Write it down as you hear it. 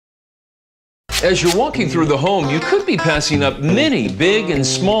As you're walking through the home, you could be passing up many big and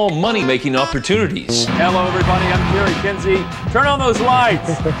small money-making opportunities. Hello, everybody. I'm Kerry Kinsey. Turn on those lights.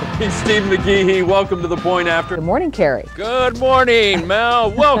 He's Steve McGehee. Welcome to The Point After. Good morning, Kerry. Good morning,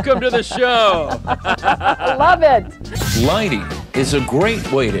 Mel. Welcome to the show. Love it. Lighting is a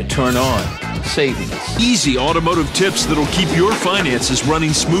great way to turn on savings. Easy automotive tips that'll keep your finances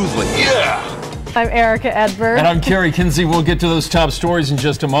running smoothly. Yeah! I'm Erica Edberg. And I'm Kerry Kinsey. We'll get to those top stories in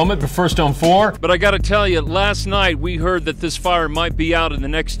just a moment, but first on 4. But I got to tell you, last night we heard that this fire might be out in the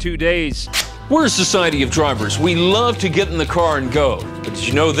next 2 days. We're a society of drivers. We love to get in the car and go. But did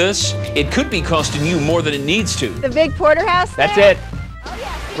you know this? It could be costing you more than it needs to. The big porterhouse there? That's it. Oh,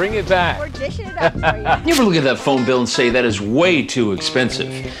 yeah. Bring it back. We're dishing it up for you. You ever look at that phone bill and say that is way too expensive?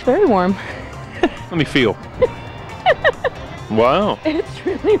 Very warm. Let me feel. Wow. It's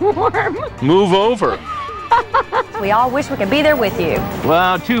really warm. Move over. We all wish we could be there with you.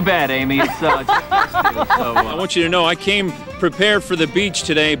 Well, too bad, Amy. It's just yesterday, so I want you to know I came prepared for the beach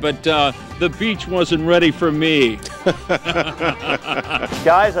today, but the beach wasn't ready for me.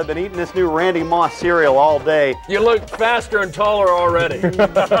 Guys, I've been eating this new Randy Moss cereal all day. You look faster and taller already. All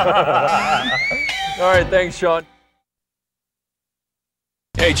right, thanks, Sean.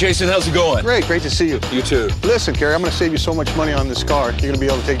 Hey, Jason, how's it going? Great to see you. You too. Listen, Kerry, I'm going to save you so much money on this car. You're going to be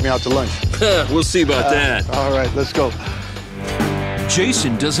able to take me out to lunch. We'll see about that. All right, let's go.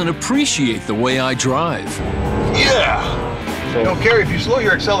 Jason doesn't appreciate the way I drive. Yeah! You know, Kerry, if you slow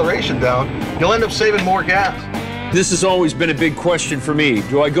your acceleration down, you'll end up saving more gas. This has always been a big question for me.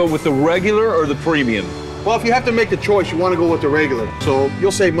 Do I go with the regular or the premium? Well, if you have to make the choice, you want to go with the regular. So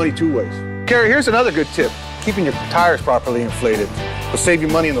you'll save money 2 ways. Kerry, here's another good tip. Keeping your tires properly inflated will save you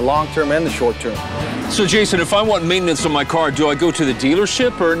money in the long term and the short term. So, Jason, if I want maintenance on my car, do I go to the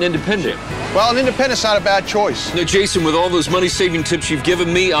dealership or an independent? Well, an independent's not a bad choice. Now, Jason, with all those money-saving tips you've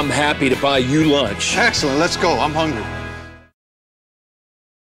given me, I'm happy to buy you lunch. Excellent. Let's go. I'm hungry.